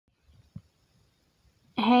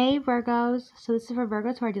Hey Virgos, so this is for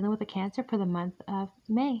Virgos who are dealing with a Cancer for the month of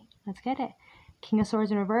May. Let's get it. King of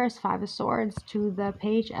Swords in reverse, Five of Swords to the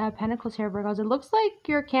Page of Pentacles here, Virgos. It looks like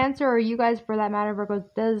your Cancer, or you guys for that matter, Virgos,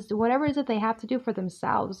 does whatever it is that they have to do for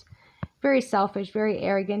themselves. Very selfish, very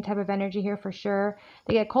arrogant type of energy here for sure.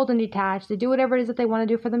 They get cold and detached. They do whatever it is that they want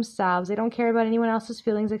to do for themselves. They don't care about anyone else's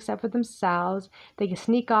feelings except for themselves. They can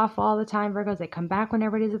sneak off all the time, Virgos. They come back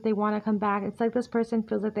whenever it is that they want to come back. It's like this person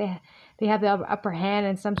feels like they have the upper hand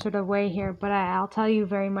in some sort of way here. But I'll tell you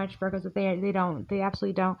very much, Virgos, that they don't. They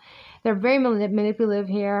absolutely don't. They're very manipulative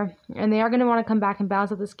here. And they are going to want to come back and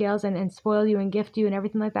balance out the scales and spoil you and gift you and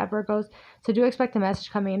everything like that, Virgos. So do expect a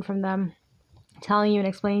message coming in from them, telling you and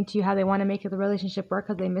explaining to you how they want to make the relationship work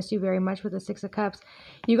because they miss you very much with the Six of Cups.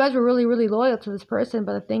 You guys were really, really loyal to this person,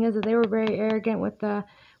 but the thing is that they were very arrogant with the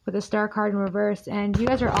Star card in reverse. And you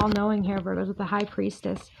guys are all knowing here, Virgos, with the High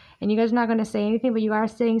Priestess. And you guys are not going to say anything, but you are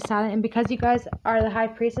staying silent. And because you guys are the High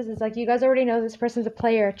Priestess, it's like you guys already know this person's a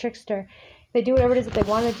player, a trickster. They do whatever it is that they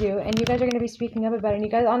want to do, and you guys are going to be speaking up about it. And you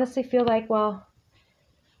guys honestly feel like, well,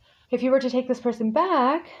 if you were to take this person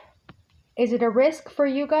back, is it a risk for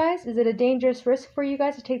you guys? Is it a dangerous risk for you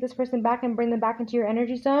guys to take this person back and bring them back into your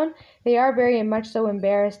energy zone? They are very much so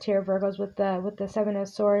embarrassed here, Virgos, with the Seven of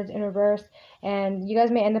Swords in reverse. And you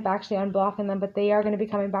guys may end up actually unblocking them, but they are going to be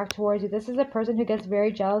coming back towards you. This is a person who gets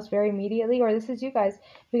very jealous very immediately, or this is you guys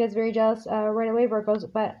who gets very jealous right away, Virgos.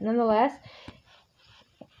 But nonetheless,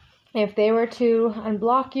 if they were to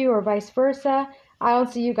unblock you or vice versa, I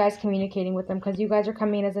don't see you guys communicating with them because you guys are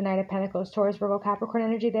coming in as a Knight of Pentacles, Taurus, Virgo, Capricorn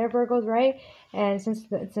energy there, Virgos, right? And since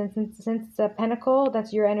the Pentacle,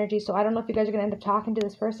 that's your energy. So I don't know if you guys are going to end up talking to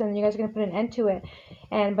this person and you guys are going to put an end to it.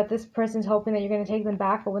 But this person's hoping that you're going to take them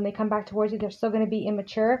back. But when they come back towards you, they're still going to be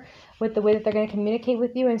immature with the way that they're going to communicate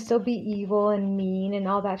with you and still be evil and mean and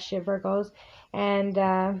all that shit, Virgos. And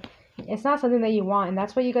it's not something that you want. And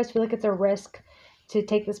that's why you guys feel like it's a risk to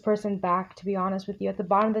take this person back, to be honest with you. At the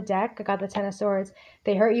bottom of the deck, I got the Ten of Swords.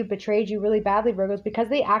 They hurt you, betrayed you really badly, Virgos, because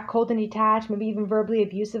they act cold and detached, maybe even verbally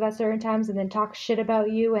abusive at certain times, and then talk shit about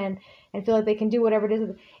you and feel like they can do whatever it is.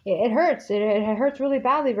 It hurts. It hurts really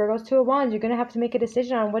badly, Virgos. Two of Wands, you're going to have to make a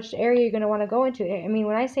decision on which area you're going to want to go into. I mean,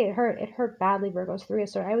 when I say it hurt badly, Virgos. Three of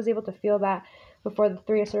Swords. I was able to feel that before the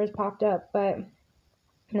Three of Swords popped up, but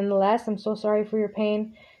nonetheless, I'm so sorry for your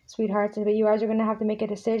pain, sweethearts, but you guys are going to have to make a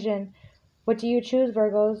decision. What do you choose,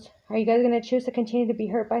 Virgos? Are you guys going to choose to continue to be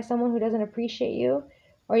hurt by someone who doesn't appreciate you?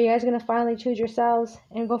 Or are you guys going to finally choose yourselves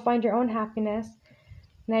and go find your own happiness?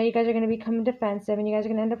 Now you guys are going to become defensive and you guys are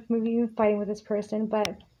going to end up maybe even fighting with this person.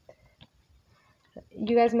 But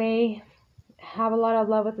you guys may have a lot of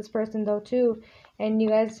love with this person though too. And you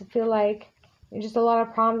guys feel like there's just a lot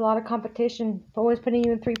of problems, a lot of competition, always putting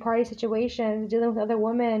you in three-party situations, dealing with other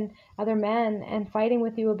women, other men, and fighting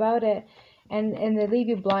with you about it. And they leave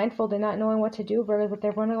you blindfolded, not knowing what to do, Virgos, but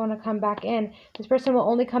they're going to want to come back in. This person will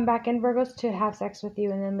only come back in, Virgos, to have sex with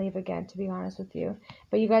you and then leave again, to be honest with you.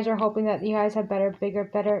 But you guys are hoping that you guys have bigger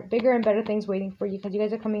and better things waiting for you because you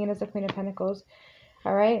guys are coming in as the Queen of Pentacles.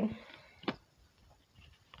 All right?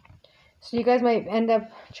 So you guys might end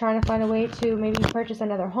up trying to find a way to maybe purchase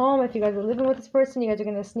another home. If you guys are living with this person, you guys are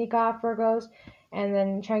going to sneak off, Virgos, and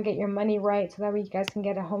then try and get your money right so that way you guys can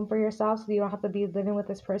get a home for yourself so you don't have to be living with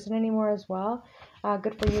this person anymore as well.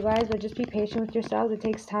 Good for you guys, but just be patient with yourselves. It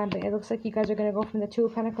takes time, but it looks like you guys are going to go from the Two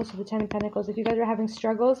of Pentacles to the Ten of Pentacles. If you guys are having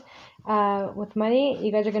struggles with money,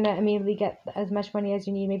 you guys are going to immediately get as much money as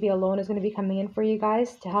you need. Maybe a loan is going to be coming in for you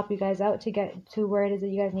guys to help you guys out to get to where it is that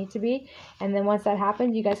you guys need to be. And then once that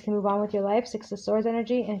happens, you guys can move on with your life, Six of Swords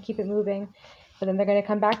energy, and keep it moving. But then they're going to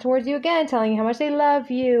come back towards you again, telling you how much they love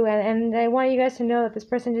you. And I want you guys to know that this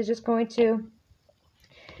person is just going to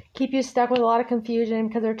keep you stuck with a lot of confusion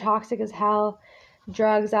because they're toxic as hell.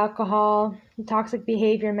 Drugs, alcohol, toxic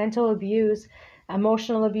behavior, mental abuse,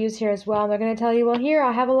 emotional abuse here as well. And they're going to tell you, well, here,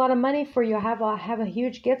 I have a lot of money for you. I have a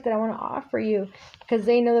huge gift that I want to offer you. Because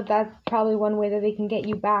they know that that's probably one way that they can get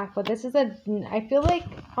you back. But this is I feel like,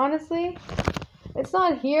 honestly, it's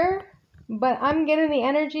not here. But I'm getting the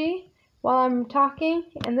energy while I'm talking,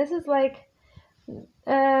 and this is like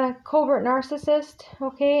a covert narcissist,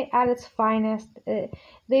 okay, at its finest.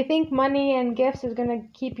 They think money and gifts is going to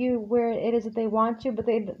keep you where it is that they want you, but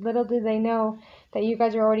little do they know that you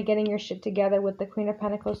guys are already getting your shit together with the Queen of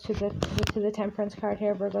Pentacles to the Temperance card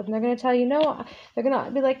here, Virgo. And they're going to tell you no. They're going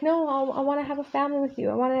to be like, no, I want to have a family with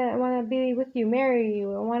you. I want to be with you, marry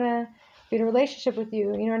you. I want to be in a relationship with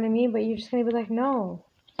you. You know what I mean? But you're just going to be like, no.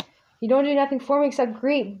 You don't do nothing for me except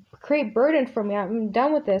create burden for me. I'm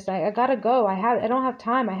done with this. I gotta go. I don't have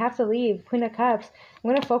time. I have to leave. Queen of Cups. I'm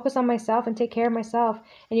going to focus on myself and take care of myself.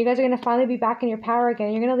 And you guys are going to finally be back in your power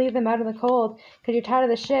again. You're going to leave them out in the cold because you're tired of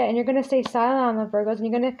the shit. And you're going to stay silent on the Virgos. And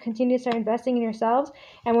you're going to continue to start investing in yourselves.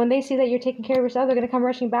 And when they see that you're taking care of yourself, they're going to come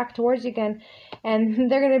rushing back towards you again. And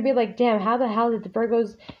they're going to be like, damn, how the hell did the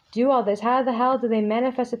Virgos do all this? How the hell do they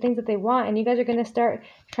manifest the things that they want? And you guys are going to start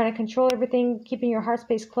trying to control everything, keeping your heart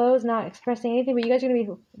space closed, not expressing anything. But you guys are going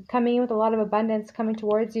to be coming in with a lot of abundance coming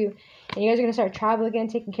towards you. And you guys are going to start traveling again,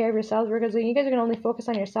 taking care of yourselves. Virgos, you guys are going to only focus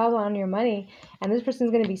on yourselves, on your money. And this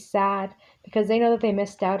person's going to be sad because they know that they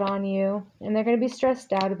missed out on you. And they're going to be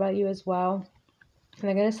stressed out about you as well. And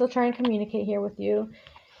they're going to still try and communicate here with you.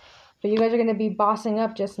 But you guys are going to be bossing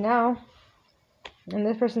up just now. And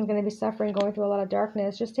this person's going to be suffering, going through a lot of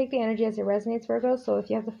darkness. Just take the energy as it resonates, Virgo. So if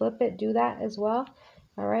you have to flip it, do that as well.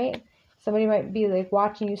 All right. Somebody might be like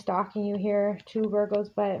watching you, stalking you here, too, Virgos,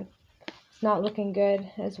 but it's not looking good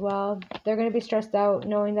as well. They're going to be stressed out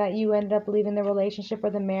knowing that you ended up leaving the relationship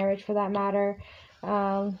or the marriage for that matter.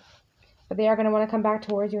 But they are going to want to come back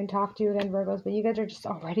towards you and talk to you again, Virgos. But you guys are just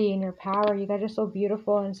already in your power. You guys are so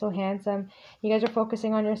beautiful and so handsome. You guys are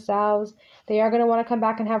focusing on yourselves. They are going to want to come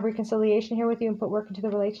back and have reconciliation here with you and put work into the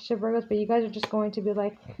relationship, Virgos. But you guys are just going to be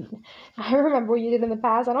like, I remember what you did in the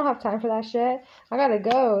past. I don't have time for that shit. I got to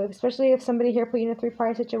go. Especially if somebody here put you in a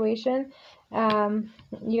three-party situation. You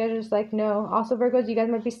guys are just like, no. Also, Virgos, you guys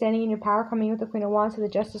might be standing in your power, coming in with the Queen of Wands to the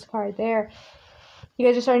Justice card there. You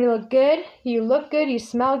guys are starting to look good. You look good. You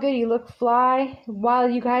smell good. You look fly. While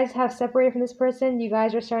you guys have separated from this person, you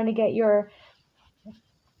guys are starting to get your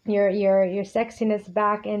sexiness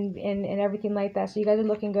back and everything like that. So you guys are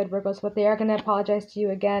looking good, Virgos. But they are going to apologize to you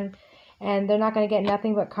again. And they're not going to get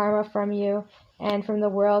nothing but karma from you and from the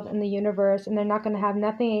world and the universe. And they're not going to have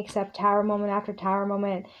nothing except tower moment after tower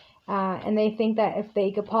moment. And they think that if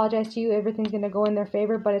they apologize to you, everything's going to go in their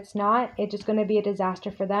favor, but it's not. It's just going to be a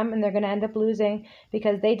disaster for them, and they're going to end up losing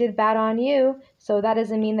because they did bad on you. So that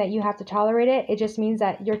doesn't mean that you have to tolerate it. It just means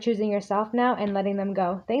that you're choosing yourself now and letting them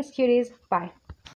go. Thanks, cuties. Bye.